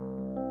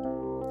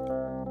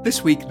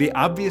This week, the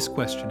obvious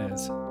question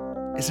is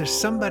there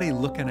somebody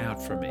looking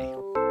out for me?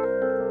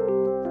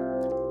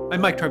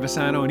 I'm Mike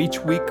Trevisano, and each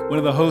week, one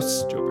of the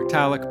hosts, Joe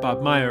Bertalik,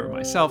 Bob Meyer, or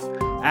myself,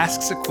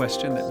 asks a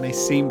question that may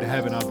seem to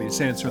have an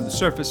obvious answer on the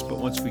surface, but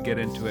once we get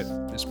into it,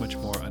 there's much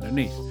more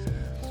underneath.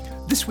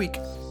 This week,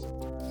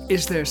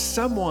 is there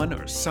someone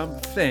or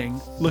something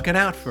looking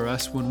out for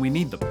us when we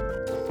need them?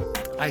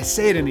 I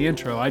say it in the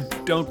intro, I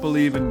don't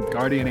believe in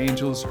guardian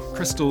angels or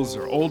crystals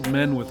or old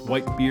men with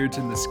white beards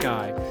in the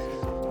sky.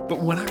 But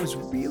when I was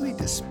really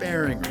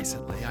despairing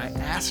recently, I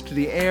asked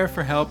the air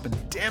for help,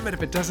 and damn it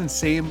if it doesn't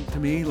seem to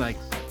me like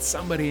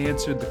somebody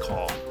answered the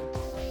call.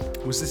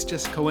 Was this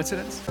just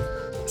coincidence?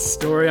 A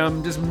story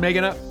I'm just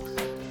making up?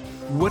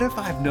 What if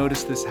I've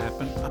noticed this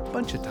happen a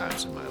bunch of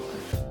times in my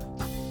life?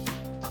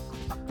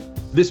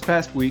 This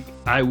past week,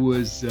 I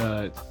was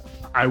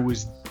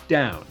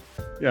down.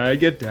 Yeah, I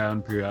get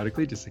down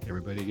periodically, just like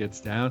everybody gets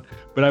down.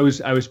 But I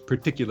was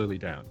particularly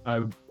down.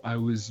 I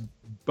was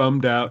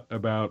bummed out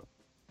about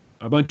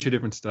a bunch of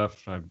different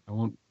stuff. I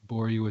won't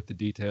bore you with the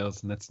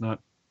details, and that's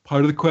not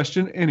part of the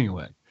question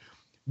anyway.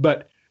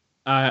 But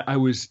I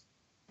was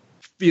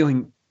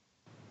feeling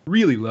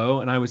really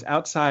low, and I was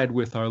outside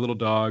with our little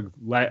dog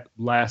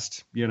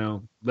last,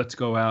 let's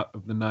go out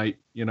of the night,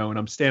 and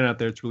I'm standing out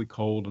there. It's really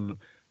cold,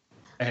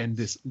 and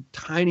this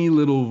tiny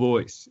little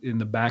voice in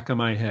the back of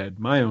my head,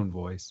 my own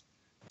voice,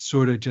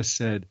 sort of just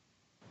said,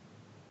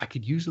 I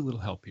could use a little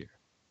help here.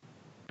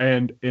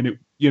 And it,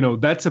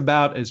 that's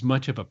about as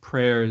much of a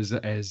prayer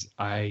as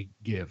I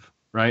give,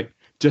 right?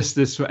 Just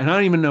this, and I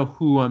don't even know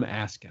who I'm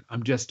asking.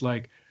 I'm just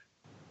like,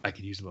 I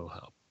could use a little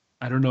help.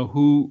 I don't know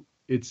who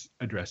it's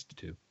addressed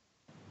to.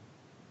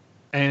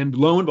 And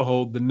lo and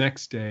behold, the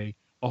next day,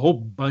 a whole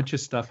bunch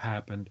of stuff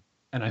happened,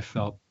 and I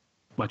felt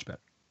much better.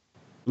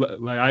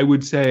 Like I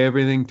would say,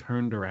 everything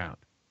turned around.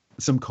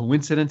 Some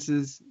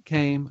coincidences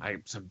came.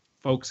 Some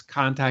folks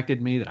contacted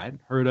me that I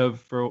hadn't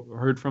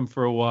heard from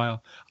for a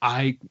while.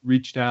 I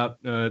reached out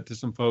to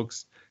some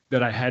folks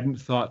that I hadn't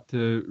thought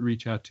to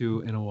reach out to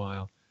in a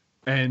while,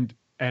 and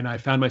I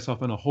found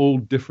myself on a whole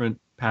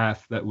different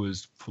path that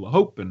was full of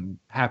hope and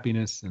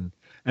happiness,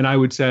 and I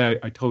would say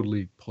I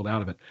totally pulled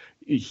out of it.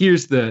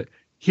 Here's the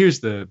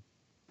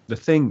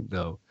thing,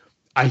 though.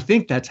 I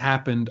think that's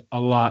happened a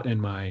lot in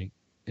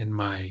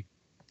my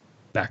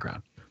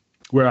background,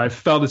 where I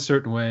felt a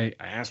certain way,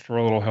 I asked for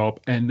a little help,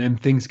 and then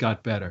things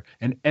got better.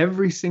 And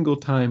every single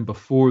time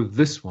before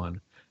this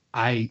one,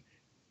 I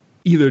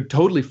either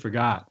totally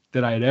forgot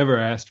that I had ever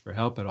asked for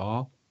help at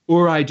all,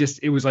 or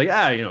it was like,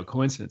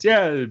 coincidence.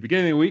 Yeah, at the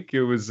beginning of the week,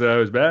 it was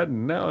bad,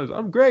 and now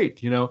I'm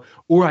great,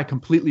 or I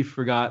completely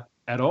forgot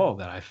at all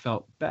that I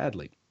felt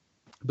badly.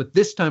 But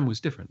this time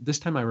was different. This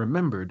time I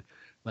remembered,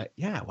 like,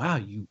 yeah, wow,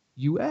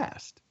 you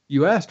asked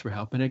for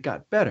help, and it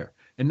got better.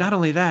 And not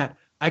only that,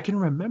 I can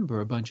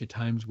remember a bunch of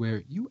times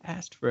where you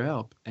asked for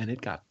help and it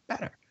got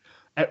better.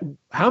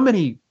 How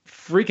many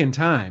freaking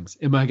times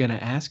am I going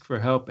to ask for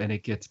help and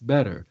it gets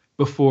better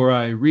before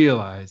I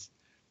realize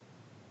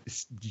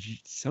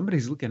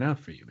somebody's looking out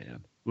for you,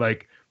 man?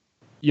 Like,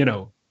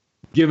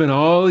 given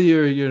all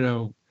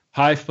your,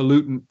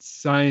 highfalutin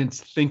science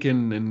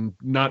thinking and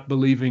not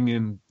believing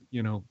in,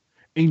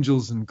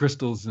 angels and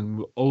crystals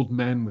and old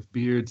men with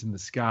beards in the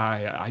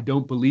sky. I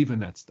don't believe in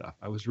that stuff.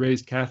 I was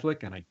raised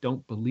Catholic and I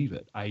don't believe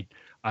it. I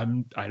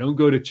don't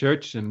go to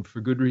church, and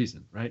for good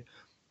reason, right?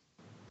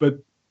 But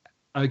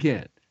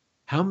again,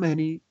 how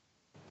many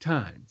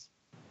times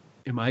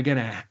am I going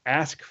to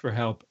ask for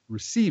help,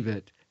 receive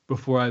it,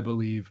 before I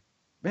believe,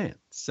 man,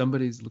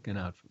 somebody's looking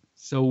out for me?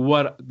 So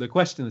what the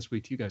question this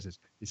week to you guys is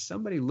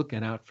somebody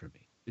looking out for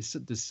me?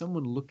 Does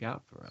someone look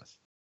out for us?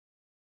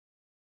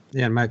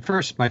 Yeah, my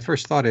first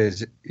thought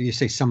is, you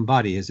say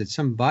somebody. Is it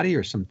somebody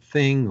or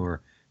something,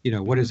 or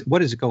what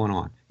is going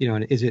on?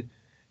 And is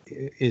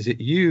it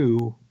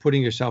you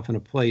putting yourself in a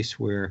place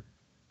where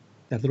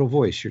that little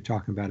voice you're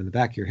talking about in the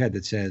back of your head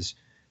that says,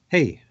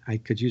 "Hey, I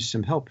could use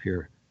some help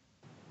here."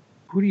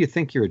 Who do you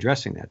think you're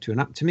addressing that to?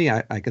 And to me,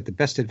 I got the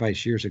best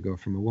advice years ago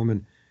from a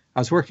woman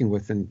I was working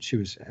with, and she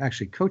was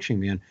actually coaching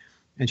me,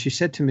 and she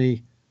said to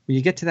me, when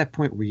you get to that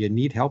point where you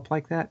need help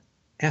like that,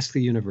 ask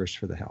the universe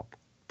for the help.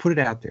 Put it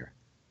out there.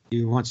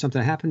 You want something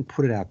to happen,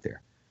 put it out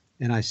there.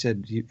 And I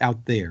said,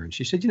 out there. And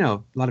she said,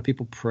 a lot of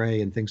people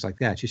pray and things like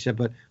that. She said,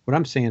 but what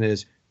I'm saying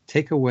is,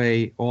 take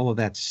away all of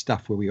that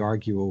stuff where we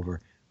argue over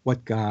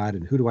what God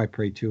and who do I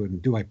pray to,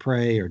 and do I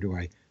pray or do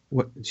I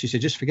what? She said,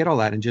 just forget all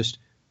that and just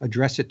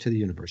address it to the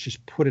universe.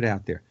 Just put it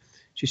out there.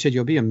 She said,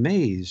 you'll be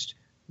amazed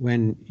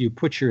when you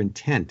put your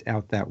intent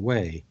out that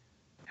way,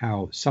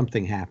 how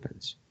something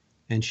happens.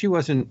 And she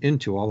wasn't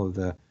into all of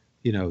the,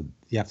 you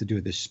have to do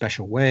it this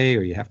special way,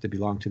 or you have to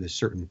belong to this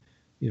certain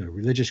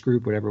religious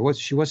group, whatever it was.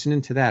 She wasn't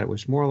into that. It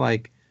was more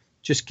like,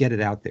 just get it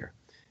out there.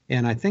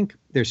 And I think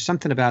there's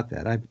something about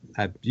that.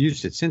 I've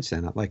used it since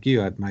then. Like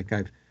you, Mike,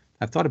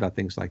 I've thought about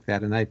things like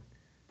that. And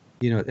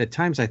at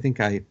times I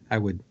think I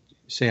would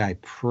say I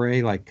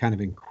pray, like kind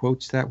of in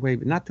quotes that way,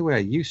 but not the way I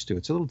used to.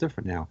 It's a little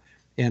different now.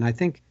 And I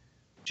think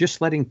just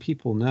letting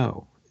people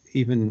know,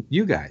 even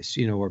you guys,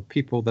 or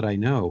people that I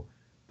know,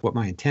 what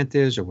my intent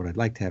is or what I'd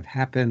like to have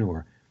happen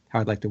or how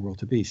I'd like the world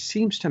to be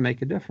seems to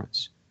make a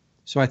difference.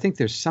 So I think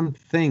there's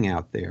something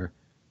out there,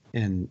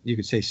 and you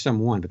could say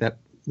someone, but that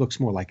looks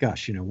more like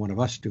us, one of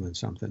us doing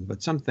something,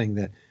 but something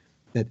that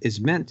is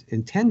meant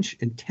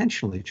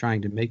intentionally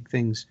trying to make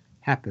things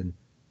happen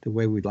the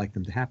way we'd like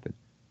them to happen.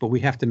 But we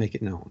have to make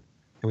it known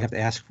and we have to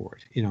ask for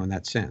it, in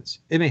that sense.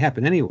 It may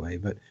happen anyway,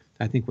 but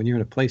I think when you're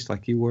in a place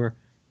like you were,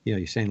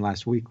 you're saying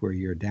last week where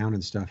you're down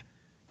and stuff,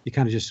 you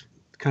kind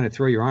of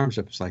throw your arms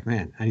up. It's like,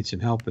 man, I need some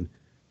help. And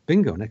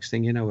bingo, next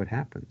thing you know, it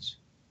happens.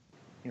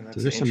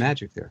 So there's some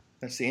magic there.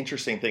 That's the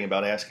interesting thing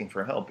about asking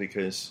for help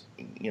because,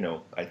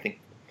 I think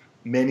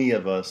many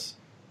of us,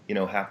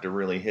 have to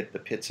really hit the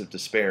pits of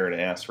despair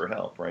to ask for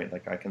help, right?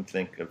 Like I can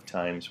think of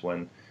times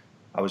when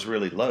I was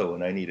really low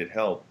and I needed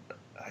help.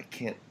 I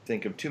can't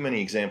think of too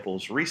many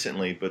examples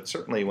recently, but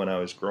certainly when I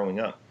was growing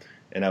up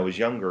and I was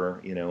younger,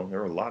 there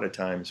were a lot of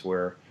times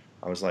where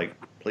I was like,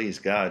 please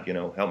God,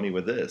 help me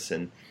with this.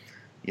 And,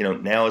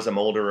 now as I'm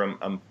older,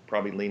 I'm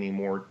probably leaning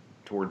more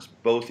towards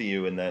both of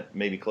you and that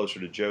maybe closer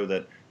to Joe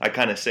that I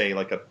kind of say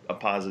like a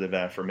positive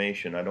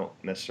affirmation. I don't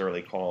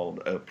necessarily call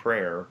it a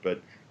prayer,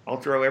 but I'll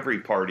throw every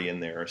party in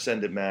there,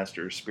 ascended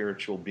masters,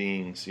 spiritual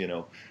beings,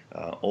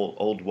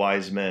 old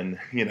wise men,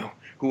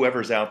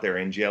 whoever's out there,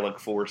 angelic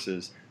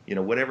forces,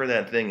 whatever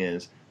that thing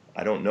is.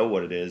 I don't know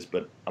what it is,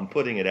 but I'm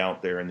putting it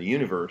out there in the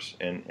universe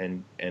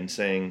and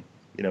saying,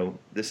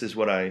 this is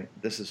what I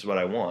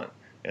want.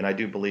 And I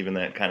do believe in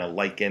that kind of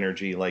like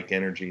energy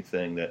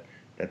thing that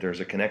there's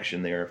a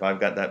connection there. If I've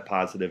got that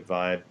positive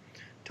vibe,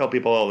 tell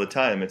people all the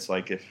time, it's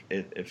like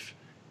if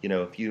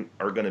you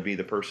are going to be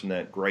the person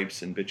that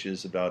gripes and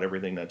bitches about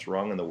everything that's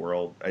wrong in the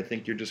world, I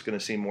think you're just going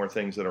to see more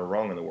things that are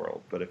wrong in the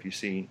world. But if you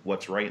see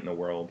what's right in the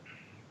world,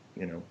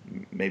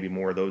 maybe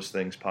more of those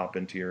things pop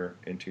into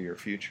your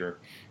future.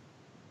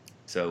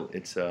 So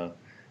it's I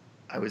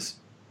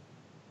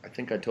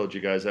think I told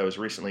you guys I was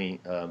recently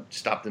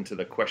stopped into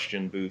the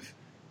question booth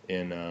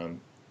in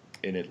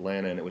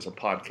Atlanta, and it was a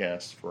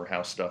podcast for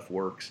How Stuff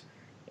Works.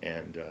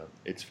 And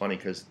it's funny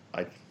because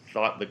I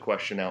thought the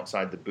question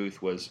outside the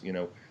booth was,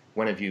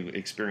 when have you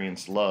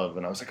experienced love?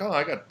 And I was like, oh,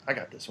 I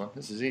got this one.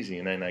 This is easy.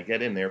 And then I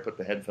get in there, put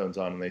the headphones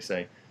on, and they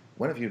say,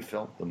 when have you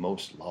felt the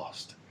most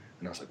lost?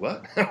 And I was like,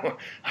 what?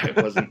 I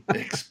wasn't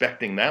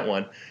expecting that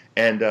one.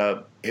 And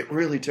it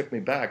really took me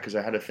back because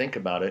I had to think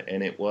about it.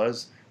 And it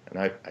was, and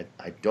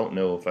I don't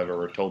know if I've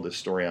ever told this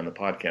story on the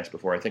podcast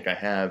before. I think I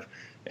have.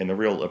 And the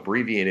real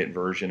abbreviated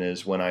version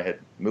is when I had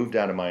moved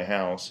out of my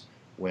house,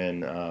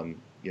 when,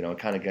 I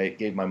kind of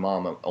gave my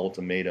mom an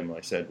ultimatum.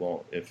 I said,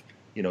 well, if,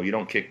 you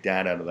don't kick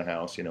Dad out of the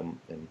house, and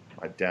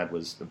my dad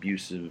was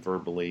abusive,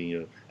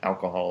 verbally,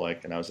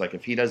 alcoholic. And I was like,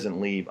 if he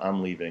doesn't leave,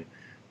 I'm leaving.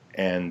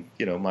 And,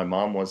 my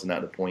mom wasn't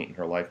at a point in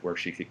her life where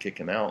she could kick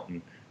him out.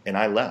 And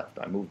I left.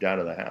 I moved out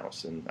of the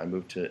house and I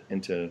moved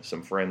into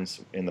some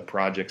friends in the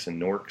projects in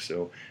Newark.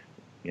 So,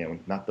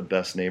 not the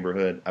best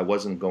neighborhood. I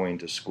wasn't going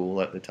to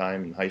school at the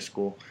time in high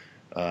school.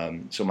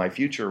 So my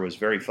future was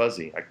very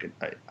fuzzy.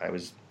 I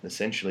was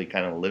essentially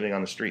kind of living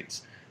on the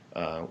streets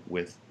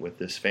with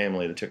this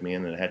family that took me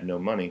in and had no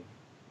money.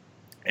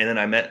 And then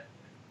I met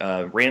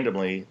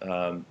randomly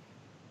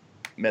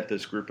met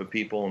this group of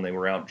people, and they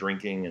were out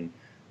drinking, and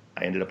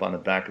I ended up on the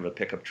back of a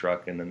pickup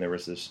truck. And then there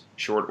was this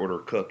short order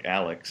cook,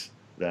 Alex,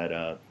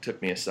 that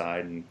took me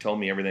aside and told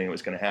me everything that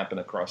was going to happen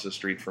across the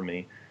street from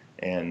me.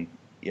 And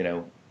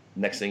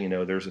next thing you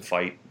know, there's a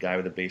fight, guy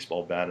with a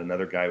baseball bat,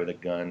 another guy with a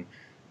gun.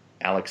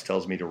 Alex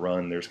tells me to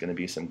run. There's going to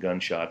be some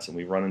gunshots, and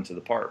we run into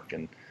the park.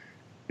 And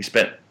we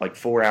spent like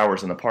 4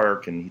 hours in the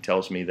park, and he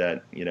tells me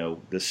that,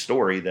 this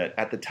story that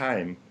at the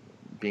time,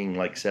 being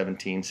like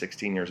 17,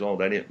 16 years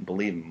old, I didn't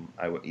believe him.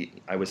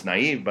 I was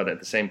naive, but at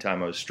the same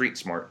time, I was street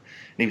smart.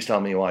 And he was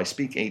telling me, well, I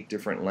speak 8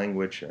 different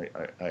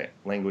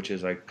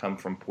languages. I come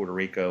from Puerto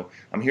Rico.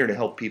 I'm here to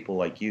help people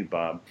like you,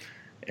 Bob.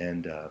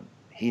 And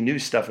he knew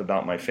stuff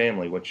about my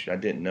family, which I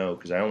didn't know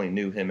because I only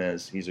knew him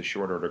as he's a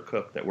short order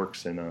cook that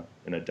works in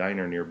a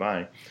diner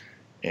nearby.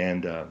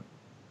 And,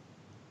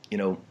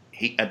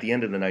 he at the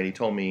end of the night, he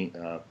told me,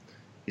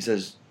 he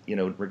says,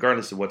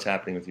 regardless of what's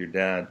happening with your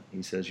dad,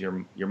 he says,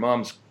 your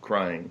mom's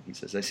crying. He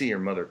says, I see your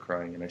mother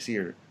crying, and I see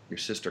your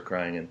sister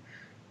crying, and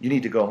you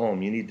need to go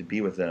home. You need to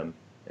be with them,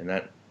 and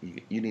that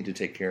you need to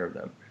take care of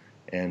them.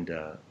 And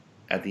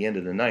at the end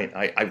of the night,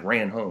 I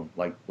ran home.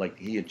 Like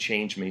he had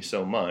changed me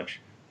so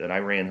much that I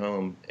ran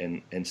home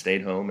and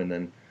stayed home. And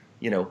then,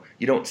 you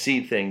don't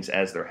see things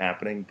as they're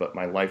happening, but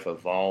my life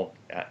evolved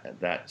at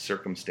that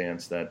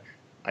circumstance that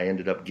I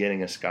ended up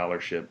getting a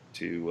scholarship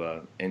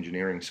to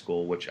engineering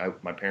school, which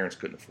my parents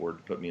couldn't afford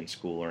to put me in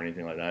school or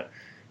anything like that.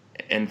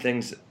 And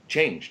things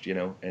changed,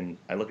 and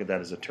I look at that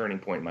as a turning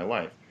point in my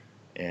life.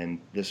 And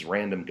this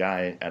random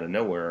guy out of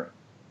nowhere,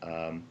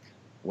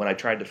 when I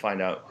tried to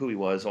find out who he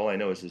was, all I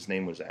know is his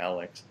name was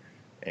Alex.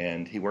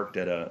 And he worked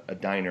at a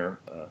diner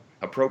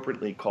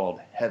appropriately called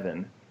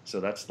Heaven.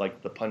 So that's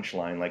like the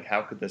punchline. Like,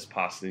 how could this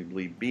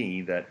possibly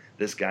be that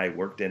this guy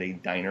worked at a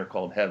diner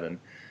called Heaven?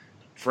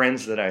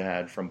 Friends that I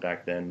had from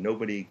back then,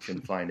 nobody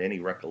can find any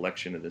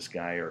recollection of this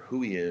guy or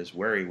who he is,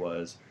 where he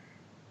was.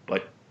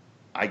 But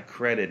I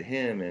credit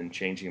him in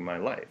changing my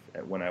life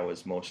when I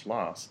was most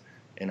lost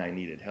and I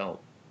needed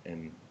help.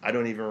 And I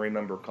don't even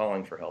remember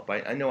calling for help.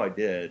 I know I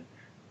did,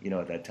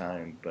 at that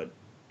time, but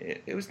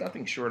it was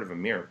nothing short of a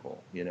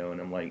miracle, and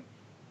I'm like,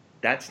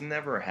 that's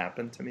never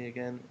happened to me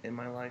again in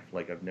my life.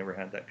 Like, I've never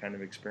had that kind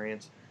of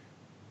experience,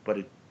 but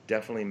it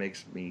definitely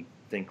makes me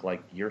think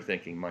like you're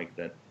thinking, Mike,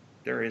 that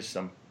there is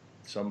some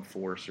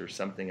force or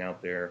something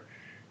out there.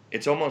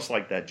 It's almost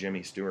like that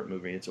Jimmy Stewart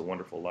movie, It's a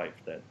Wonderful Life,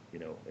 that,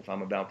 if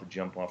I'm about to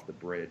jump off the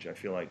bridge, I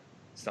feel like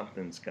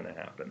something's going to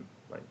happen.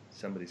 Like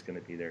somebody's going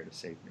to be there to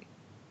save me.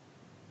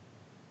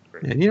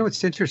 Great. And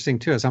what's interesting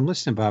too, as I'm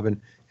listening, Bob, and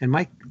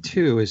Mike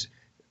too,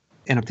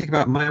 and I'm thinking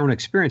about my own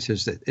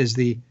experiences,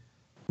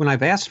 when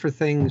I've asked for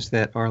things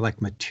that are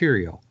like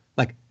material,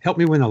 like help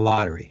me win the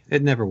lottery,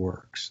 it never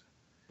works.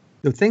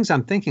 The things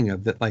I'm thinking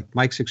of that, like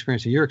Mike's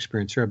experience and your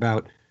experience, are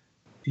about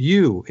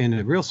you in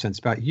a real sense,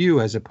 about you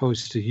as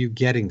opposed to you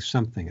getting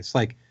something.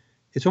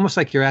 It's almost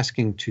like you're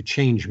asking to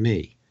change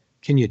me.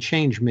 Can you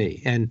change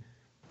me? And,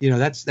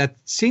 that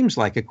seems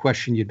like a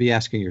question you'd be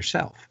asking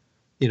yourself,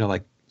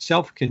 like,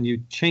 self, can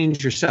you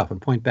change yourself,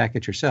 and point back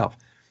at yourself?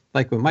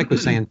 Like what Mike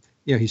was saying,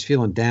 he's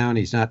feeling down.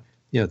 He's not,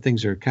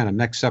 things are kind of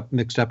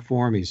mixed up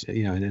for him. He's,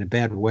 in a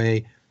bad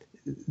way.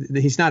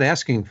 He's not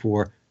asking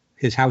for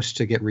his house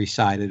to get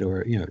resided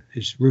or,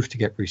 his roof to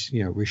get,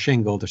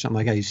 reshingled or something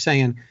like that. He's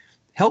saying,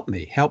 help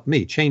me,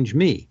 change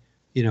me,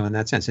 in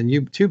that sense. And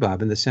you too,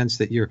 Bob, in the sense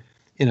that you're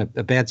in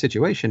a bad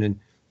situation and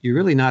you're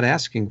really not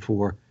asking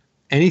for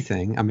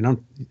anything. I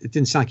mean, it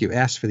didn't sound like you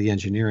asked for the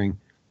engineering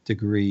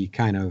degree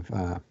kind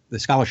of, the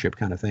scholarship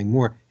kind of thing.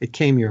 More, it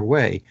came your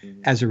way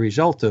as a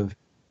result of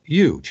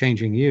you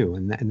changing you.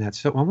 And that's,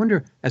 so I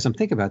wonder, as I'm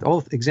thinking about it,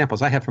 all the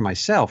examples I have for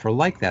myself are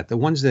like that. The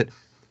ones that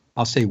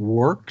I'll say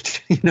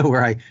worked,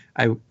 where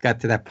I got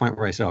to that point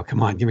where I said, oh,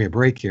 come on, give me a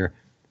break here.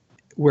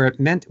 Where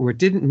it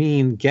didn't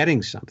mean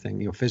getting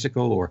something,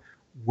 physical or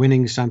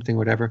winning something,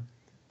 whatever.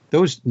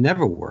 Those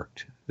never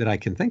worked that I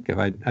can think of.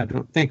 I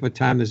don't think of a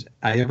time as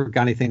I ever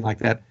got anything like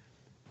that,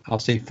 I'll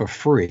say for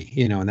free,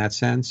 in that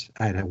sense.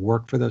 I had to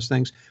work for those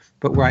things.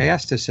 But where I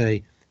asked to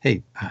say,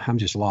 hey, I'm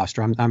just lost,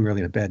 or I'm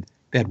really in a bad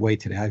way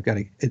today. I've got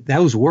to,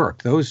 those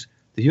work. The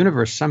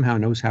universe somehow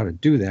knows how to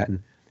do that.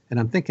 And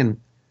I'm thinking,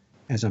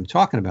 as I'm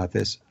talking about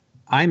this,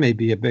 I may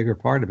be a bigger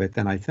part of it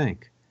than I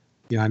think.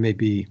 It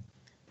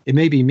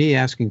may be me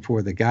asking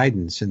for the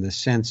guidance in the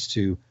sense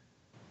to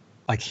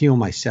like heal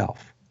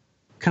myself.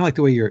 Kind of like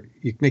the way you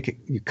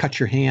cut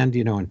your hand,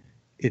 and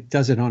it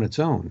does it on its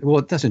own. Well,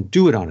 it doesn't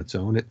do it on its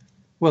own. It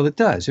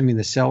does. I mean,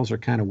 the cells are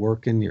kind of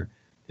working, your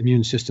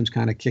immune system's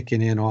kind of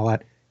kicking in, all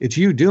that. It's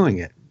you doing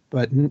it,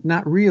 but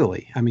not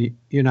really. I mean,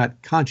 you're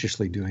not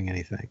consciously doing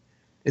anything.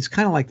 It's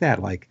kind of like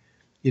that. Like,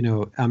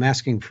 I'm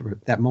asking for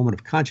that moment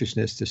of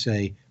consciousness to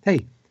say,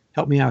 hey,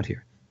 help me out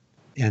here.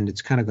 And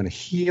it's kind of going to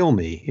heal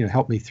me,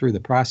 help me through the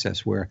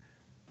process where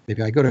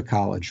maybe I go to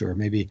college or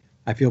maybe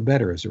I feel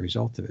better as a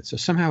result of it. So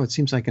somehow it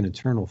seems like an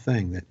internal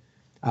thing that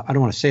I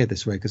don't want to say it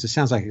this way because it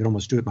sounds like I could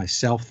almost do it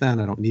myself then.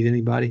 I don't need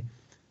anybody,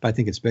 but I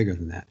think it's bigger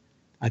than that.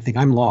 I think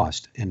I'm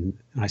lost. And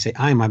when I say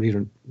I don't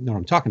even know what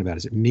I'm talking about.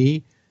 Is it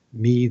me,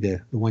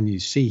 the one you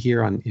see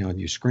here on, on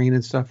your screen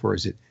and stuff? Or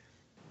is it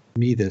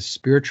me, the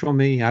spiritual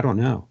me? I don't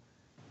know.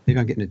 Maybe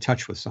I'm getting in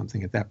touch with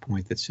something at that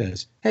point that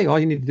says, hey, all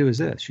you need to do is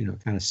this,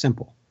 kind of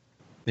simple.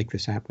 Make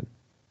this happen.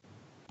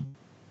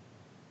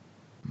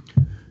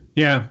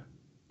 Yeah.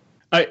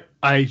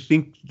 I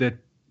think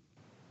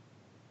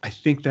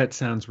that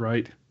sounds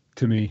right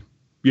to me.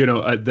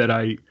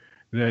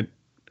 That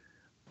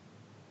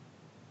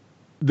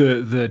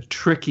the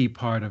tricky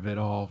part of it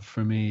all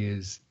for me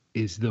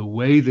is the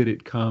way that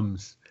it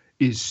comes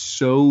is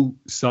so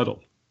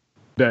subtle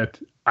that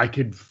I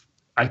could,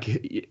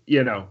 it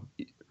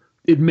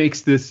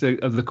makes this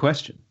of the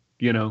question,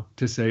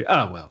 to say,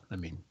 oh, well, I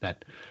mean,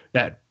 that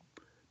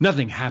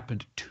nothing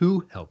happened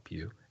to help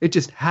you. It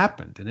just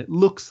happened and it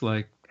looks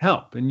like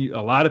help. And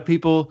a lot of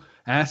people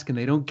ask and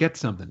they don't get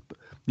something.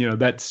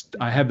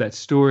 I have that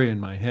story in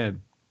my head.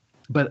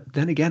 But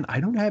then again, I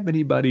don't have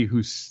anybody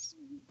who's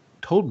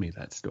told me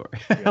that story.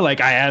 Yeah.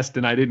 Like I asked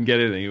and I didn't get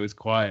anything. It was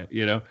quiet,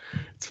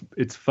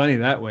 It's funny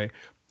that way.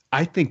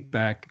 I think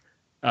back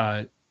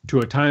to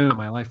a time in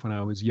my life when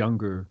I was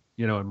younger,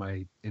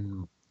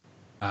 in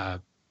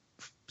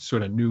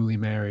sort of newly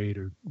married,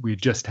 or we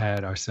had just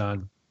had our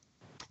son.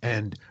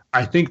 And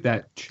I think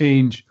that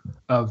change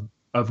of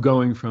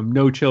going from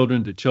no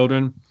children to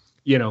children,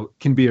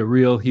 can be a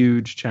real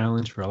huge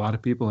challenge for a lot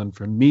of people. And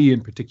for me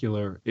in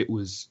particular, it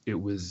was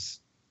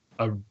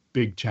a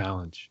big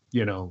challenge,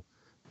 the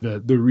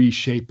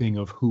reshaping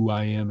of who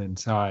I am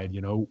inside,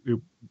 it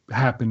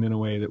happened in a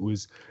way that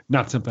was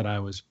not something I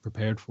was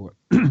prepared for.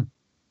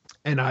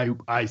 And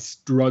I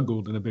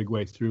struggled in a big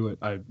way through it.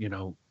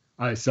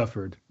 I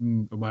suffered,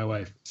 my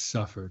wife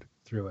suffered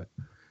through it.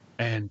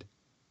 And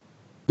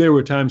there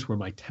were times where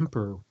my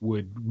temper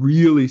would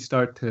really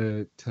start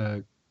to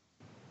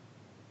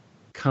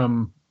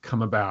come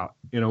about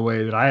in a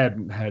way that I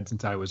hadn't had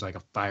since I was like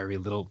a fiery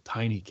little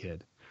tiny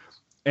kid.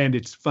 And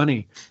it's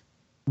funny,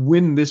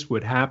 when this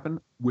would happen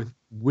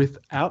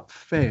without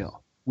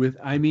fail.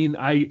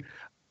 I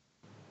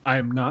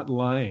am not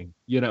lying,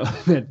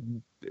 that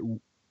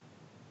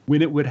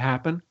when it would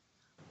happen,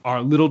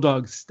 our little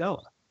dog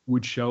Stella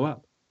would show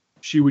up.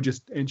 She would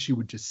just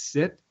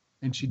sit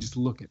and she'd just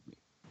look at me.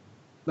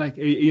 Like,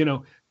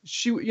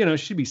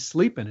 she'd be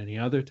sleeping any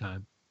other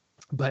time,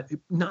 but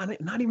not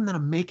even that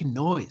I'm making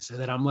noise or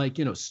that I'm like,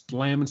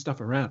 slamming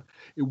stuff around.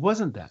 It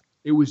wasn't that.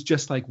 It was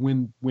just like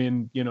when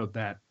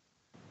that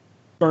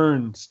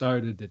burn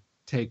started to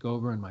take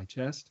over in my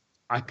chest,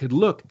 I could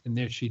look and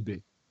there she'd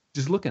be,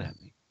 just looking at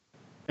me.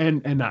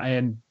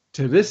 And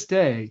to this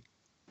day,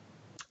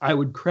 I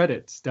would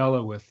credit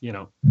Stella with,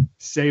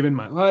 saving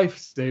my life,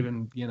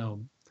 saving,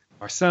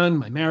 our son,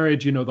 my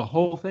marriage, the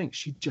whole thing.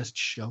 She just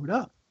showed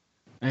up.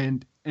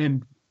 And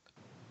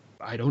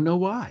I don't know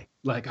why.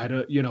 Like, I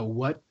don't,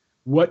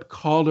 what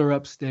called her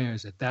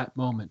upstairs at that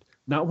moment,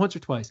 not once or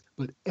twice,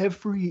 but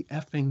every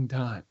effing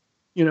time,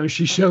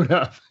 she showed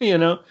up,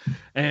 and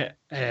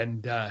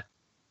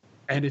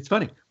it's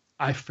funny.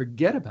 I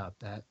forget about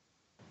that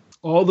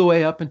all the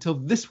way up until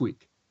this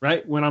week,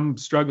 right? When I'm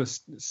struggling.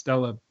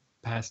 Stella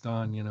passed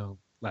on,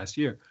 last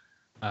year.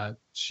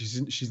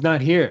 She's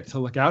not here to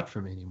look out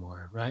for me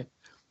anymore, right?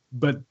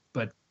 But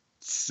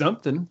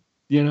something,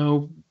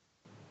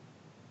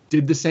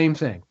 did the same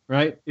thing,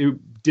 right? It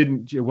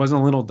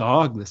wasn't a little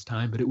dog this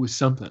time, but it was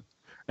something.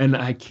 And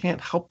I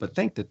can't help but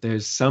think that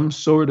there's some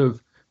sort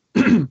of,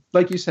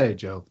 like you say,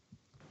 Joe,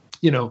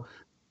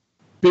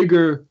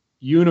 bigger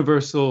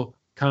universal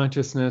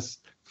consciousness.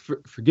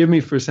 Forgive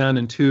me for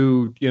sounding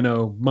too,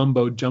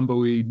 mumbo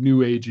jumbo-y, new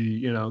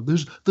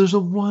agey, there's a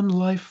one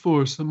life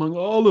force among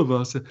all of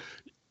us.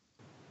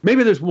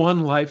 Maybe there's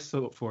one life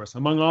force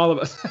among all of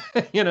us,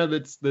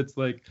 that's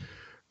like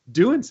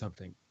doing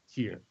something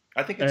here.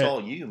 I think it's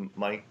all you,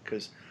 Mike,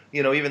 because,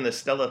 even the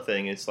Stella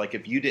thing, it's like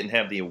if you didn't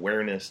have the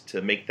awareness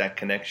to make that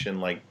connection,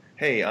 like,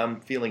 hey, I'm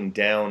feeling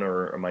down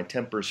or my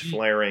temper's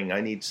flaring,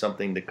 I need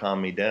something to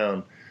calm me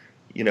down,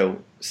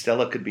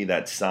 Stella could be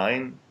that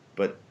sign,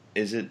 but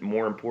is it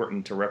more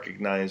important to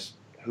recognize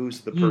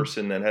who's the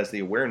person that has the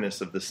awareness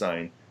of the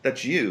sign?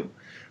 That's you.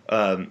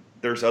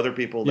 There's other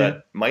people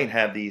that might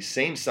have these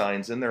same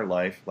signs in their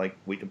life, like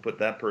we can put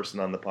that person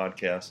on the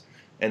podcast,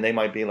 and they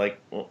might be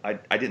like, well,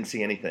 I didn't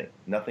see anything.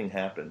 Nothing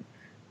happened.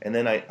 And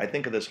then I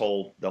think of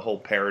the whole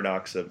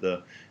paradox of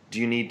do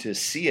you need to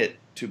see it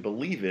to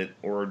believe it,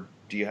 or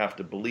do you have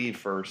to believe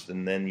first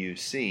and then you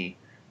see,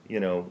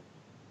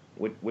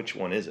 which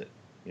one is it,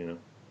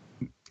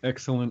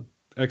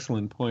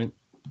 Excellent point.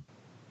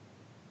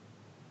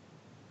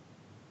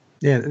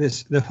 Yeah,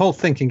 the whole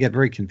thing can get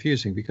very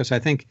confusing because I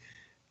think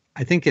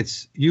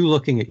it's you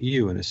looking at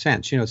you in a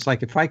sense. It's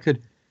like if I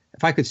could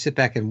sit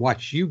back and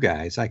watch you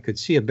guys, I could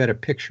see a better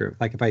picture.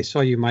 Like if I saw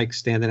you, Mike,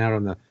 standing out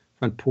on the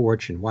front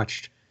porch and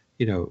watched,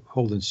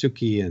 holding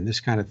Suki and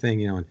this kind of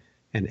thing,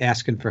 and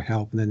asking for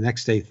help. And then the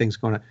next day things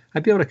going on,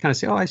 I'd be able to kind of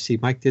say, oh, I see,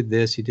 Mike did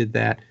this, he did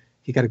that.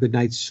 He got a good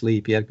night's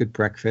sleep. He had a good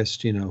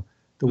breakfast. The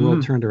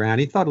world turned around.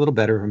 He thought a little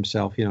better of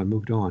himself, and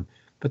moved on.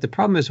 But the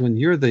problem is when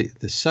you're the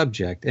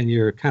subject and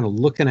you're kind of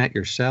looking at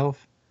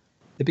yourself,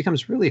 it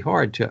becomes really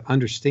hard to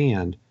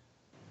understand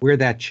where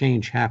that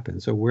change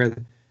happens or where,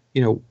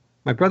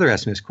 my brother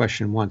asked me this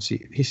question once.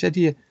 He said,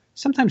 do you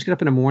sometimes get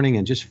up in the morning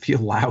and just feel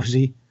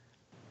lousy?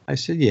 I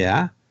said,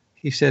 yeah.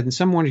 He said, and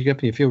some mornings you get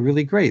up and you feel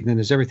really great. And then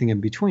there's everything in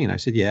between. I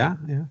said, yeah.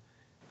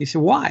 He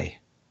said, why?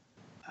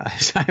 I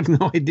said, I have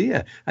no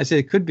idea. I said,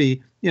 it could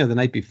be, the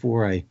night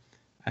before I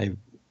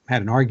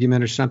had an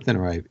argument or something,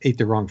 or I ate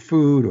the wrong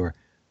food, or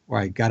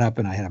I got up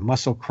and I had a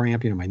muscle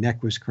cramp, my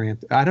neck was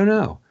cramped. I don't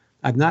know.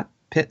 I've not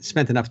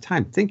spent enough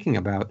time thinking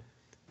about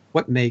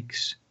what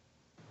makes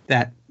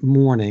that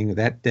morning,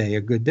 that day,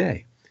 a good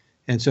day.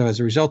 And so as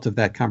a result of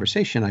that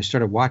conversation, I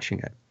started watching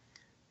it.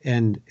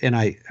 And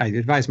I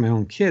advise my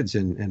own kids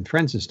and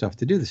friends and stuff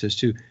to do this,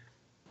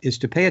 is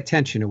to pay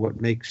attention to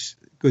what makes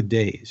good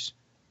days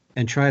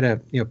and try to,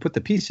 put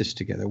the pieces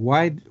together.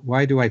 Why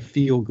do I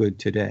feel good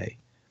today?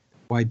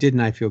 Why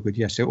didn't I feel good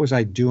yesterday? What was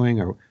I doing,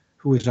 or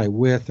who was I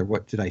with, or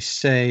what did I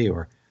say,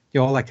 or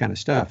all that kind of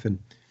stuff. And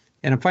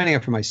I'm finding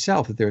out for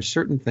myself that there are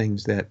certain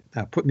things that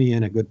put me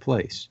in a good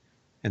place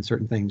and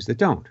certain things that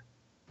don't.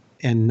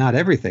 And not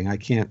everything. I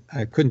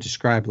couldn't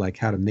describe like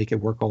how to make it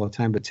work all the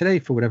time. But today,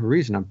 for whatever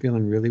reason, I'm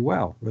feeling really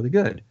well, really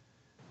good.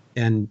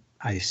 And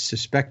I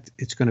suspect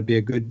it's going to be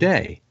a good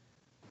day.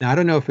 Now, I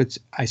don't know if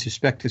I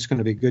suspect it's going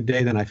to be a good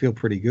day, then I feel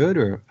pretty good,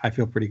 or I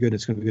feel pretty good,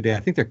 it's going to be a good day. I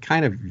think they're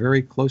kind of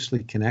very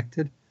closely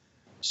connected,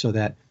 so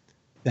that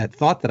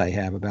thought that I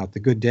have about the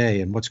good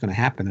day and what's going to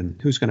happen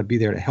and who's going to be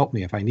there to help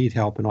me if I need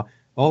help and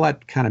all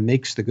that kind of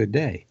makes the good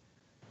day.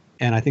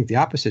 And I think the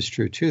opposite is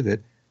true too,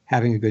 that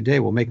having a good day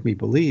will make me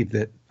believe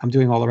that I'm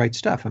doing all the right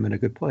stuff. I'm in a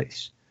good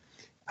place.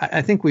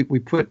 I think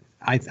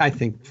I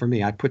think for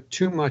me, I put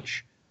too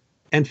much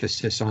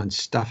emphasis on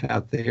stuff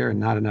out there and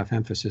not enough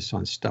emphasis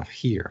on stuff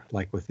here,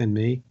 like within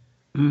me,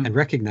 and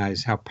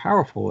recognize how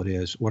powerful it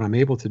is what I'm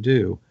able to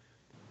do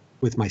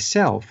with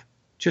myself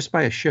just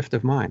by a shift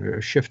of mind or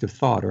a shift of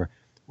thought or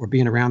or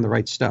being around the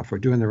right stuff or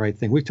doing the right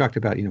thing. We've talked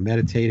about,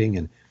 meditating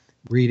and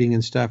reading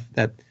and stuff.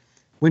 That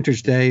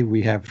winter's day,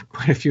 we have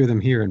quite a few of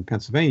them here in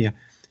Pennsylvania.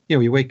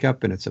 You wake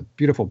up and it's a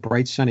beautiful,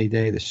 bright, sunny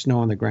day. There's snow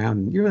on the ground,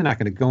 and you're really not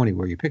going to go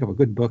anywhere. You pick up a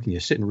good book and you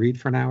sit and read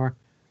for an hour.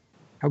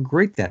 How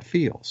great that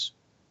feels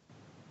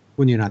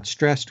when you're not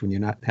stressed, when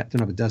you're not don't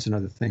have a dozen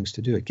other things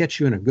to do. It gets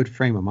you in a good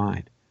frame of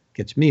mind. It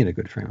gets me in a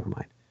good frame of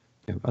mind.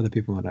 Other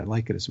people might not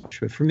like it as much,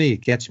 but for me,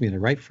 it gets me in the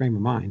right frame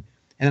of mind,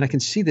 and then I can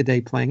see the day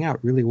playing out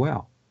really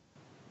well.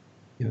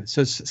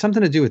 So it's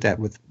something to do with that,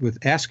 with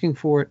asking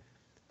for it,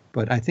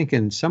 but I think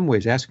in some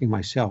ways asking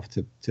myself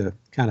to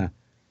kind of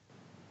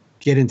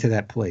get into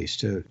that place,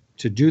 to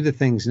do the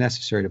things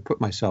necessary to put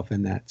myself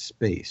in that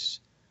space,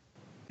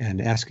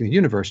 and asking the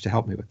universe to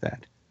help me with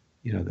that,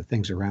 the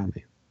things around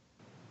me.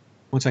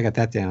 Once I got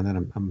that down, then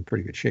I'm in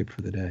pretty good shape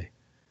for the day.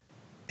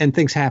 And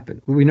things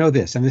happen. We know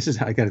this. And this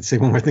is, I got to say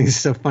one more thing. It's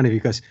so funny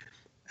because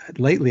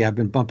lately I've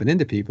been bumping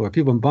into people, or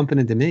people have been bumping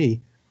into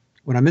me.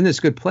 When I'm in this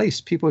good place,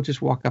 people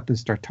just walk up and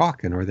start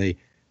talking, or they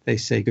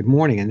say good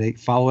morning and they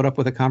follow it up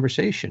with a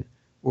conversation.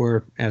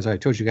 Or as I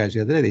told you guys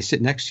the other day, they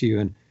sit next to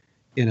you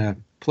in a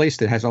place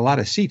that has a lot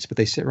of seats, but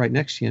they sit right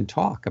next to you and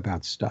talk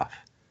about stuff.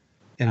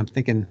 And I'm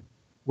thinking,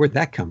 where'd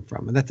that come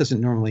from? And that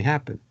doesn't normally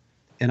happen.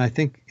 And I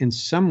think in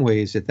some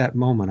ways at that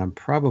moment, I'm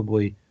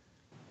probably,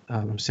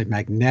 I would say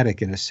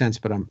magnetic in a sense,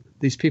 but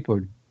these people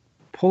are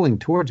pulling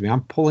towards me.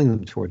 I'm pulling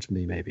them towards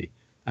me, maybe.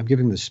 I'm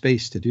giving them the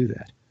space to do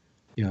that.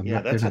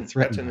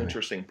 That's an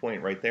interesting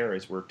point right there,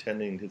 is we're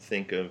tending to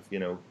think of,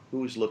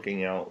 who's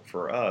looking out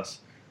for us,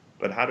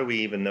 but how do we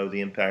even know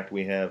the impact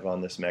we have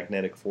on this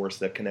magnetic force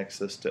that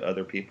connects us to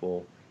other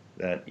people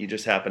that you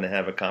just happen to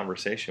have a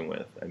conversation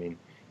with? I mean,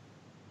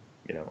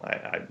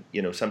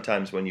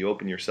 sometimes when you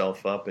open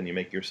yourself up and you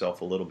make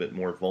yourself a little bit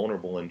more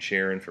vulnerable and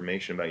share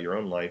information about your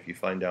own life, you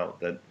find out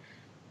that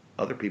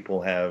other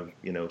people have,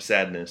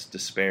 sadness,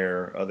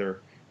 despair,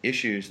 other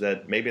issues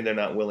that maybe they're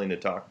not willing to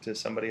talk to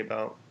somebody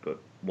about. But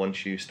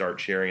once you start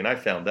sharing, and I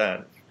found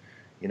that,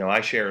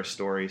 I share a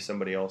story,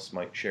 somebody else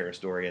might share a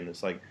story, and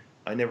it's like,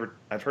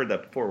 I've heard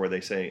that before where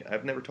they say,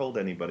 I've never told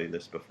anybody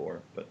this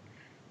before. But,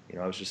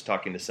 I was just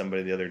talking to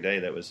somebody the other day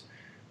that was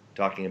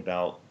talking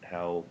about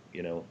how,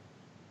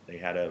 they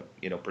had a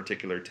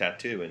particular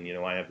tattoo,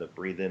 and I have the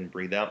breathe in,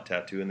 breathe out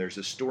tattoo, and there's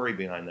a story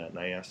behind that. And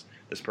I asked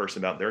this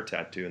person about their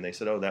tattoo, and they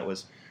said, "Oh, that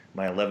was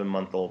my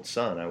 11-month-old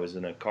son. I was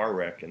in a car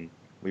wreck, and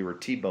we were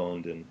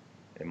T-boned, and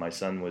my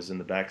son was in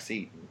the back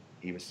seat, and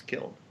he was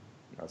killed."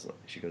 And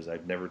she goes,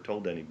 "I've never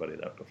told anybody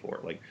that before."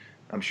 Like,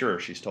 I'm sure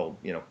she's told,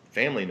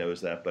 family knows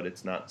that, but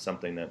it's not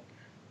something that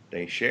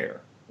they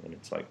share, and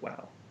it's like,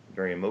 wow,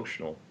 very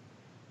emotional.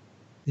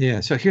 Yeah.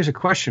 So here's a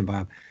question,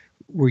 Bob.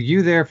 Were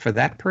you there for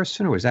that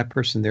person, or was that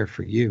person there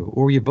for you?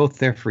 Or were you both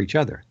there for each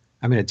other?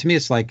 I mean, to me,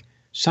 it's like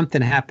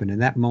something happened in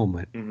that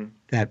moment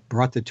that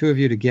brought the two of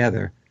you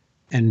together.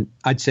 And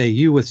I'd say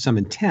you with some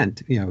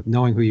intent,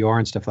 knowing who you are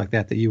and stuff like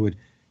that, that you would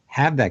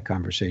have that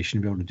conversation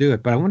and be able to do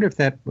it. But I wonder if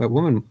that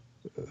woman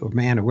or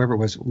man or whoever it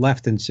was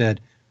left and said,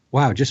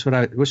 wow, just what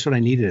I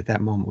needed at that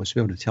moment was to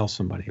be able to tell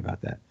somebody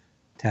about that,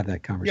 to have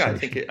that conversation.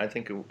 Yeah, I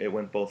think it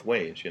went both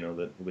ways, that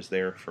it was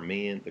there for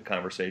me and the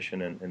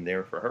conversation and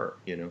there for her,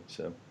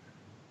 so.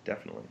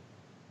 Definitely.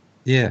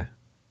 Yeah.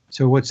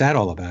 So what's that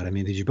all about? I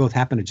mean, did you both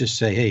happen to just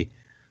say, hey,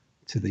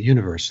 to the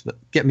universe,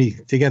 get me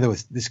together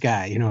with this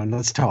guy, and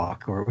let's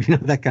talk, or,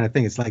 that kind of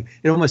thing? It's like,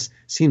 it almost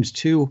seems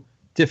too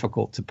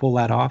difficult to pull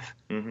that off.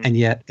 And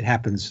yet it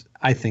happens,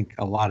 I think,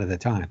 a lot of the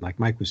time. Like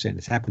Mike was saying,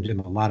 it's happened to him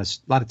a lot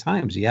of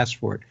times. He asked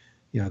for it,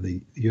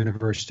 the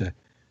universe to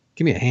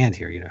give me a hand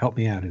here, help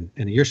me out. And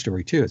in your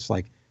story too, it's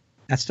like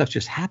that stuff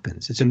just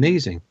happens. It's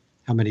amazing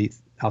how many,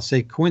 I'll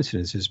say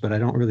coincidences, but I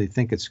don't really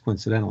think it's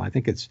coincidental. I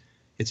think it's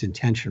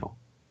intentional,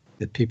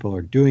 that people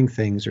are doing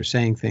things or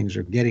saying things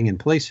or getting in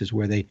places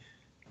where the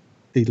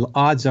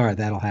odds are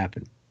that'll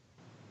happen.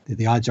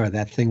 The odds are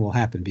that thing will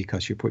happen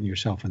because you're putting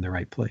yourself in the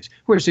right place.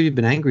 Whereas if you've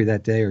been angry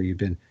that day or you're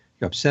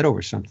upset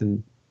over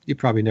something, you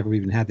probably never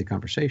even had the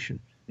conversation.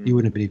 You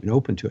wouldn't have been even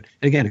open to it.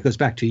 And again, it goes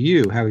back to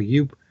you, how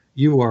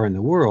you are in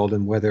the world,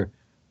 and whether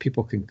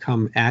people can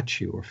come at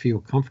you or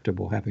feel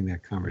comfortable having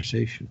that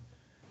conversation.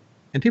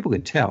 And people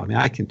can tell. I mean,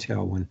 I can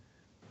tell when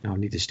I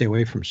need to stay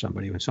away from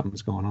somebody when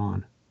something's going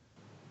on.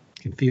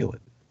 I can feel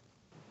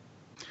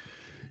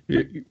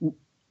it.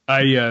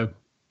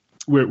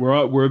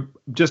 We're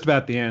just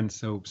about the end,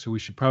 so we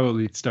should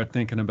probably start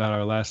thinking about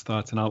our last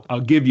thoughts. And I'll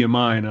give you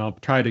mine. I'll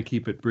try to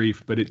keep it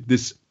brief. But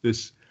this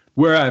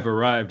where I've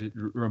arrived, it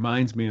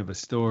reminds me of a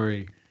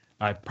story.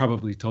 I've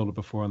probably told it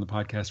before on the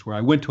podcast, where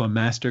I went to a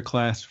master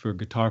class for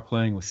guitar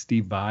playing with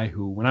Steve Vai,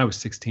 who, when I was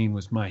 16,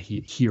 was my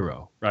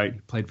hero, right? He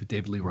played for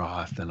David Lee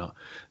Roth and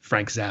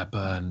Frank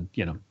Zappa,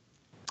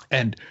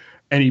 and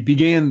he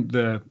began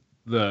the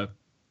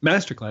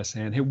masterclass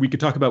saying, hey, we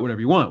could talk about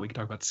whatever you want. We could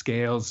talk about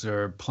scales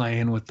or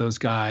playing with those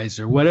guys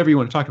or whatever you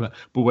want to talk about.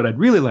 But what I'd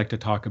really like to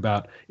talk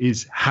about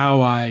is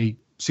how I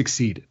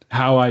succeeded,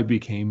 how I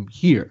became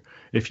here.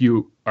 If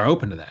you are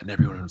open to that. And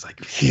everyone was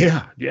like,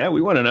 yeah,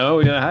 we want to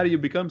know, how do you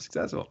become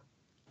successful?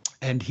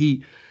 And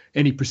he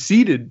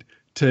proceeded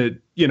to,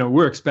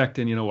 we're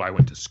expecting, I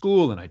went to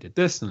school and I did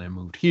this and I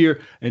moved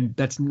here. And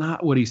that's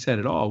not what he said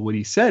at all. What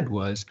he said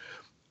was,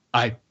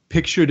 I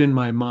pictured in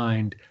my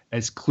mind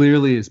as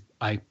clearly as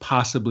I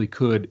possibly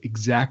could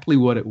exactly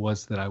what it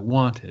was that I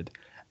wanted.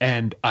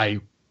 And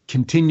I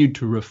continued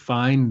to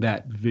refine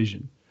that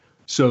vision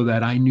so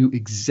that I knew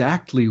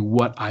exactly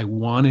what I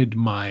wanted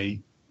my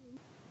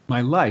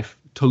life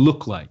to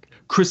look like,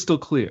 crystal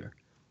clear.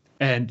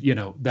 And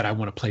that I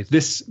want to play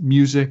this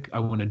music, I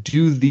want to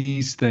do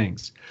these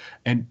things.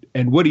 And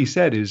what he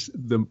said is,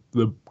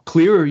 the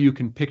clearer you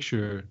can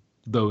picture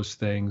those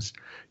things,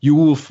 you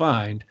will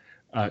find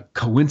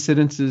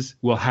coincidences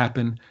will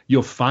happen.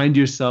 You'll find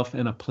yourself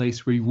in a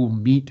place where you will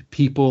meet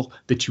people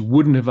that you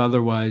wouldn't have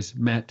otherwise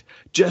met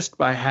just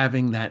by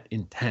having that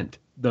intent.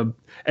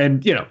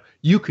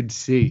 You could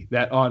see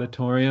that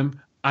auditorium.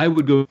 I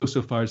would go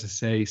so far as to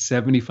say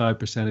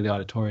 75% of the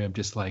auditorium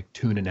just like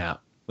tuning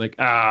out. Like,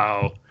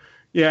 oh,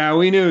 yeah,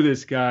 we knew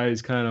this guy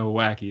is kind of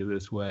wacky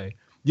this way.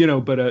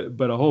 But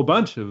a whole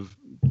bunch of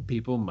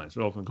people,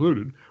 myself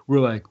included, were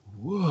like,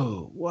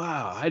 whoa,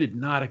 wow, I did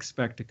not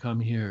expect to come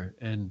here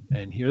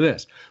and hear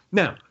this.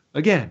 Now,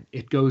 again,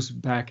 it goes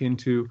back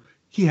into,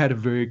 he had a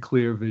very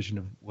clear vision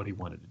of what he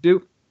wanted to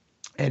do.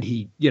 And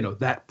he,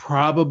 that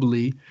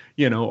probably,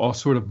 all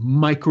sort of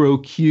micro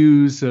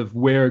cues of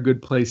where a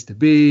good place to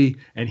be.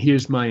 And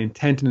here's my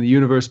intent in the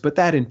universe. But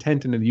that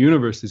intent in the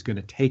universe is going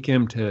to take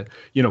him to,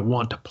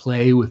 want to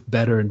play with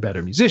better and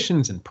better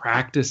musicians and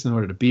practice in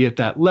order to be at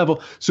that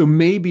level. So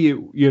maybe,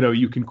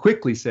 you can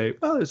quickly say,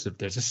 well,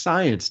 there's a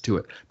science to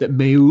it that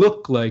may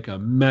look like a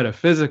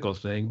metaphysical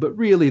thing, but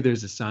really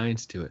there's a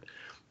science to it.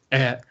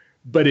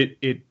 But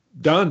it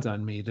dawns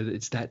on me that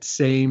it's that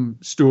same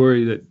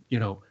story that,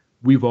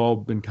 we've all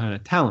been kind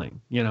of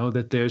telling,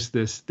 that there's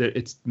that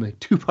it's like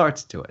two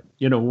parts to it.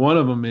 One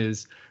of them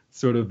is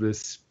sort of this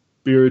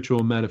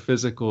spiritual,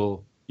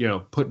 metaphysical,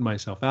 putting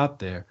myself out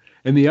there.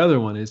 And the other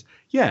one is,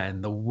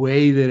 and the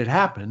way that it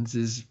happens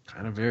is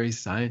kind of very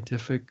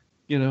scientific,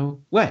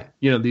 way,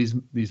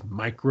 these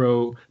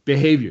micro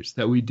behaviors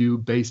that we do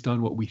based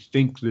on what we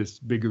think this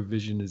bigger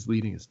vision is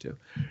leading us to.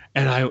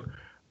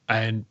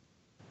 And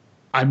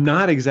I'm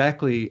not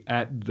exactly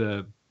at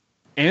the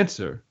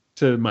answer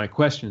to my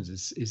questions,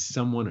 is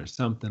someone or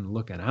something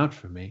looking out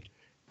for me,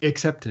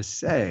 except to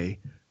say,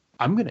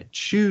 I'm going to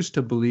choose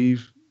to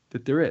believe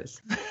that there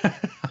is.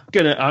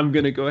 I'm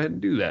gonna go ahead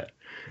and do that.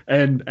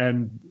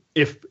 And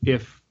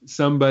if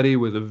somebody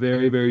with a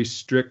very, very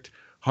strict,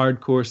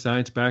 hardcore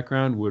science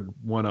background would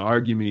want to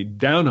argue me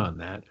down on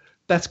that,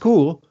 that's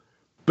cool.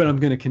 But I'm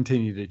going to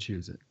continue to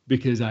choose it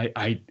because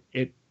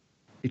it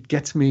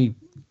keeps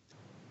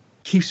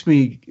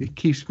me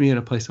in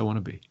a place I want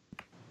to be.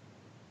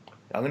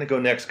 I'm going to go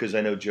next because I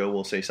know Joe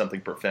will say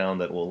something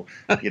profound that will,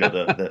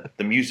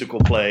 the music will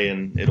play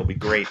and it'll be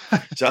great.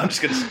 So I'm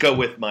just going to go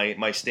with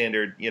my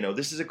standard,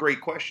 this is a great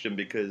question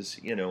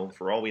because,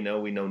 for all we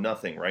know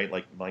nothing, right?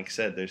 Like Mike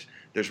said,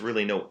 there's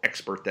really no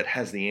expert that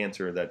has the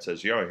answer that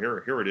says, yeah,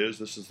 here it is.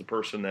 This is the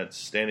person that's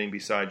standing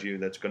beside you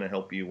that's going to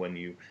help you when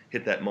you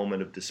hit that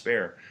moment of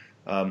despair.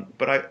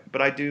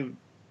 But I do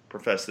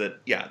profess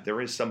that,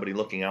 there is somebody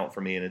looking out for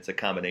me, and it's a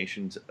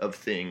combination of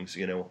things.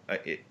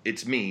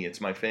 It's me,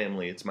 it's my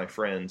family, it's my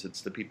friends,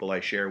 it's the people I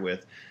share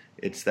with,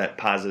 it's that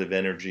positive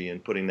energy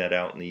and putting that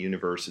out in the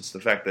universe. It's the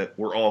fact that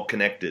we're all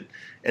connected,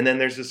 and then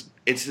there's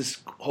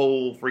this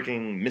whole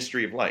freaking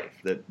mystery of life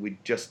that we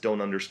just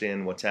don't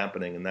understand what's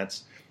happening, and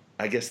that's,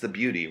 I guess, the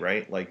beauty,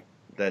 right? Like,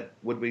 that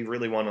would we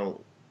really want to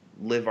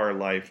live our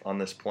life on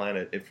this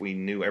planet if we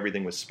knew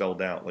everything was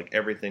spelled out, like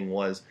everything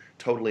was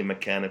totally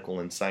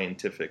mechanical and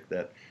scientific,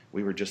 that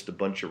we were just a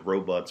bunch of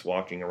robots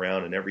walking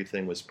around and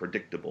everything was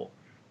predictable?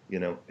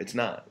 It's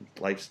not.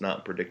 Life's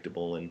not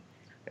predictable, and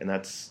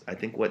that's, I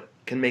think, what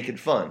can make it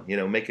fun,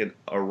 make it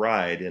a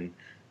ride. And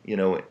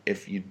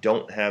if you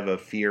don't have a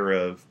fear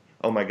of,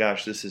 oh my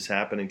gosh, this is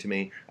happening to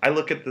me. I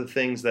look at the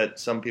things that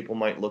some people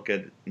might look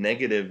at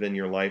negative in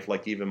your life,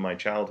 like even my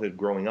childhood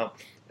growing up,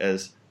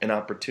 as an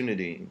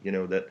opportunity,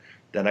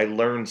 that I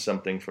learned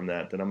something from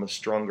that I'm a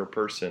stronger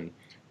person.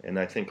 And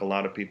I think a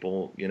lot of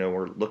people,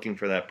 are looking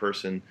for that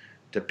person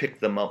to pick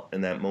them up in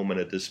that moment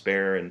of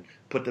despair and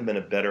put them in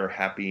a better,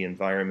 happy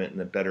environment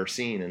and a better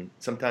scene. And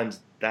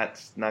sometimes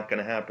that's not going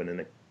to happen.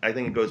 And I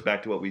think it goes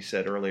back to what we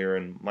said earlier,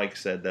 and Mike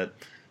said that,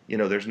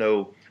 there's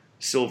no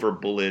silver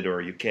bullet,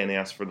 or you can't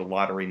ask for the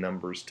lottery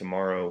numbers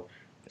tomorrow.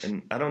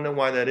 And I don't know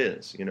why that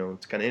is.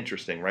 It's kind of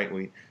interesting, right?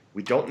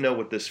 We don't know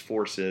what this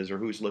force is or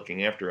who's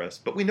looking after us,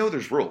 but we know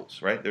there's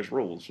rules, right? There's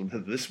rules.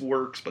 This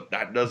works, but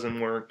that doesn't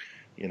work.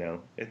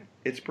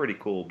 It's pretty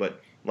cool. But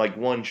like,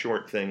 one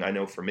short thing I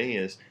know for me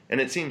is,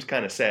 and it seems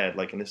kind of sad,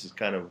 like, and this is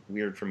kind of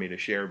weird for me to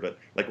share, but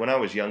like when I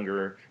was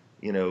younger,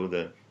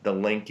 the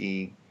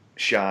lanky,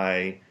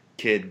 shy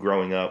kid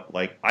growing up,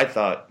 like, I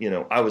thought,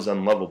 I was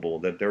unlovable,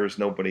 that there was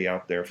nobody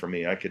out there for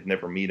me. I could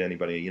never meet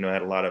anybody. I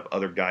had a lot of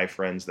other guy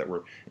friends that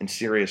were in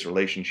serious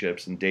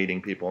relationships and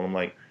dating people, and I'm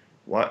like,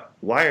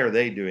 why are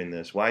they doing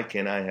this? Why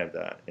can't I have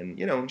that?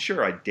 And,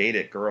 sure, I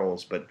dated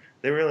girls, but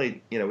they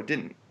really, it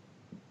didn't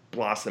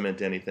blossom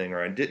into anything,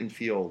 or I didn't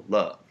feel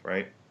love,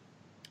 right?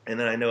 And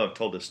then I know I've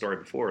told this story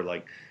before,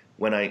 like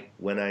when I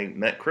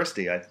met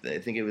Christy, I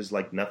think it was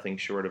like nothing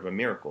short of a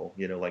miracle.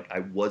 You know, like I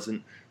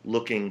wasn't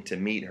looking to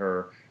meet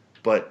her,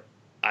 but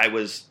I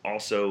was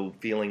also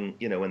feeling,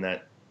 you know, in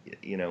that,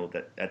 you know,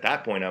 that at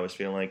that point I was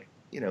feeling like,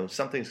 you know,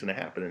 something's going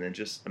to happen, and then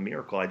just a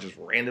miracle. I just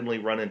randomly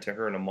run into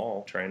her in a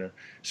mall trying to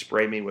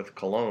spray me with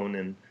cologne,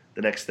 and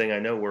the next thing I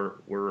know,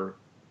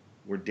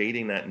 we're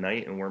dating that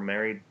night, and we're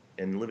married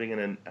and living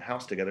in a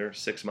house together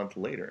 6 months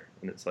later.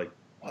 And it's like,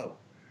 whoa,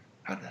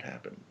 how did that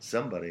happen?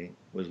 Somebody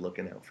was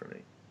looking out for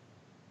me.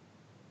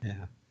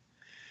 Yeah.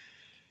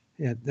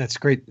 Yeah, that's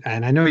great.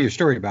 And I know your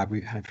story, Bob.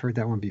 I've heard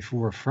that one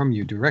before from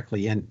you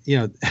directly. And, you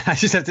know, I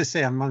just have to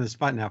say I'm on the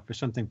spot now for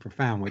something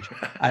profound, which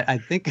I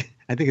think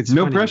it's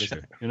no funny pressure.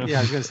 Because, you know? Yeah,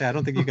 I was going to say, I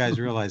don't think you guys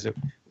realize it.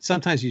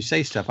 Sometimes you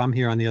say stuff, I'm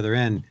here on the other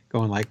end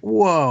going like,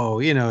 whoa,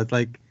 you know, it's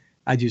like,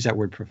 I'd use that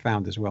word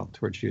profound as well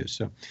towards you.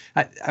 So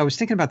I was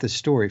thinking about this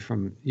story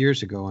from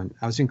years ago, and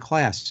I was in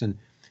class, and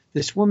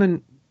this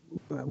woman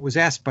was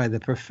asked by the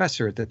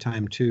professor at the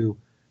time to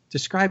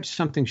describe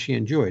something she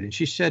enjoyed. And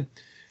she said,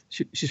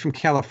 she's from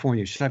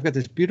California. She said, I've got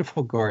this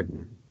beautiful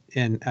garden,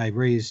 and I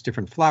raise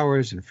different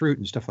flowers and fruit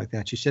and stuff like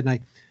that. She said, and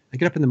I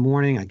get up in the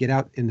morning, I get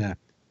out in the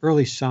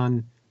early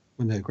sun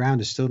when the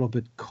ground is still a little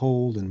bit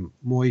cold and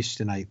moist,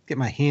 and I get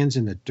my hands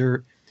in the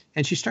dirt.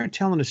 And she started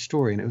telling a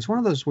story, and it was one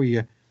of those where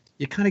you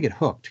kind of get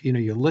hooked. You know,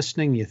 you're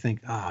listening, you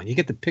think, you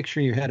get the picture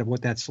in your head of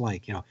what that's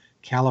like. You know,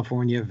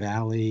 California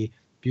Valley,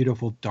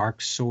 beautiful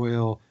dark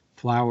soil,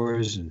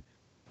 flowers and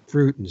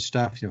fruit and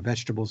stuff, you know,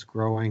 vegetables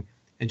growing.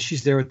 And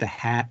she's there with the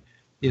hat,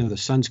 you know, the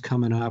sun's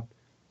coming up.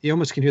 You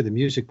almost can hear the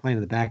music playing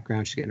in the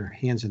background. She's getting her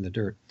hands in the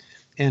dirt.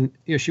 And,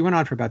 you know, she went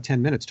on for about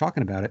 10 minutes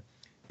talking about it.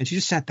 And she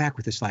just sat back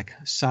with this like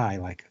sigh,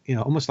 like, you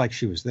know, almost like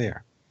she was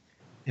there.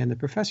 And the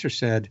professor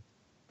said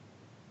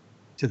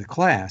to the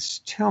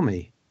class, tell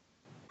me,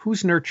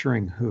 who's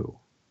nurturing who?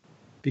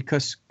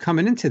 Because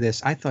coming into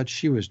this, I thought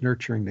she was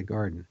nurturing the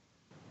garden.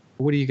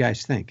 What do you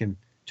guys think? And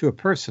to a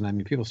person, I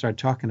mean, people started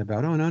talking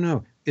about, oh,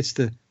 no, it's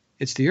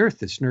the earth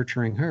that's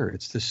nurturing her.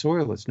 It's the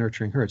soil that's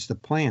nurturing her. It's the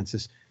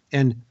plants.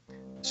 And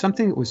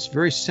something that was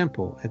very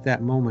simple at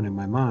that moment in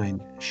my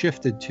mind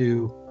shifted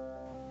to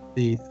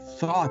the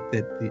thought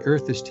that the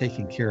earth is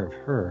taking care of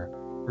her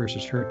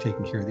versus her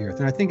taking care of the earth.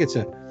 And I think it's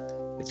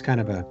kind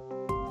of a,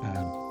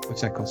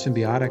 what's that called?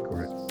 Symbiotic,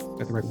 or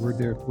got the right word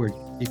there, where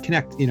you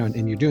connect, you know,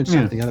 and you're doing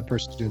something, the other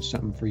person's doing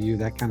something for you,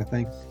 that kind of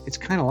thing. It's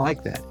kind of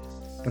like that.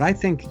 But I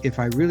think if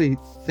I really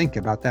think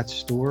about that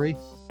story,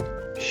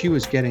 she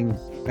was getting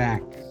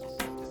back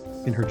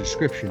in her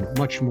description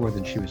much more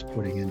than she was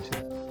putting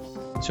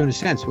into. So in a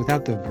sense,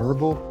 without the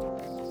verbal,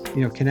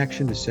 you know,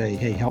 connection to say,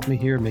 hey, help me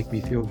here, make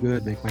me feel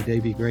good, make my day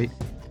be great,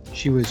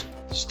 she was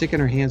sticking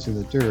her hands in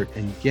the dirt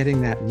and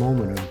getting that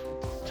moment of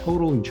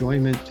total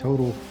enjoyment,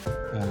 total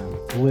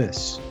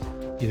bliss,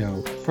 you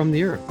know, from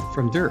the earth,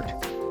 from dirt,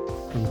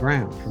 from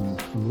ground,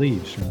 from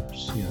leaves, from,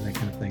 you know, that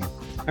kind of thing.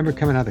 I remember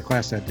coming out of the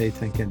class that day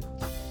thinking,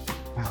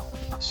 wow.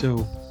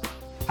 So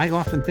I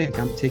often think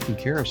I'm taking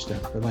care of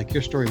stuff, but like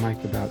your story,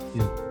 Mike, about,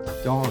 you know,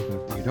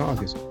 your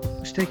dog is,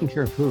 who's taking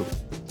care of who?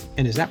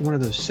 And is that one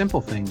of those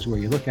simple things where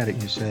you look at it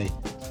and you say,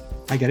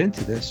 I got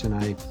into this and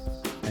I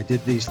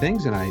did these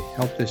things and I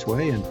helped this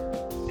way,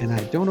 and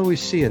I don't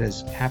always see it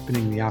as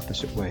happening the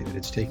opposite way, that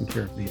it's taking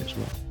care of me as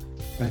well.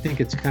 But I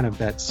think it's kind of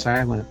that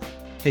silent,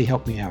 hey,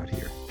 help me out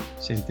here.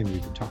 Same thing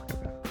we've been talking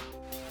about.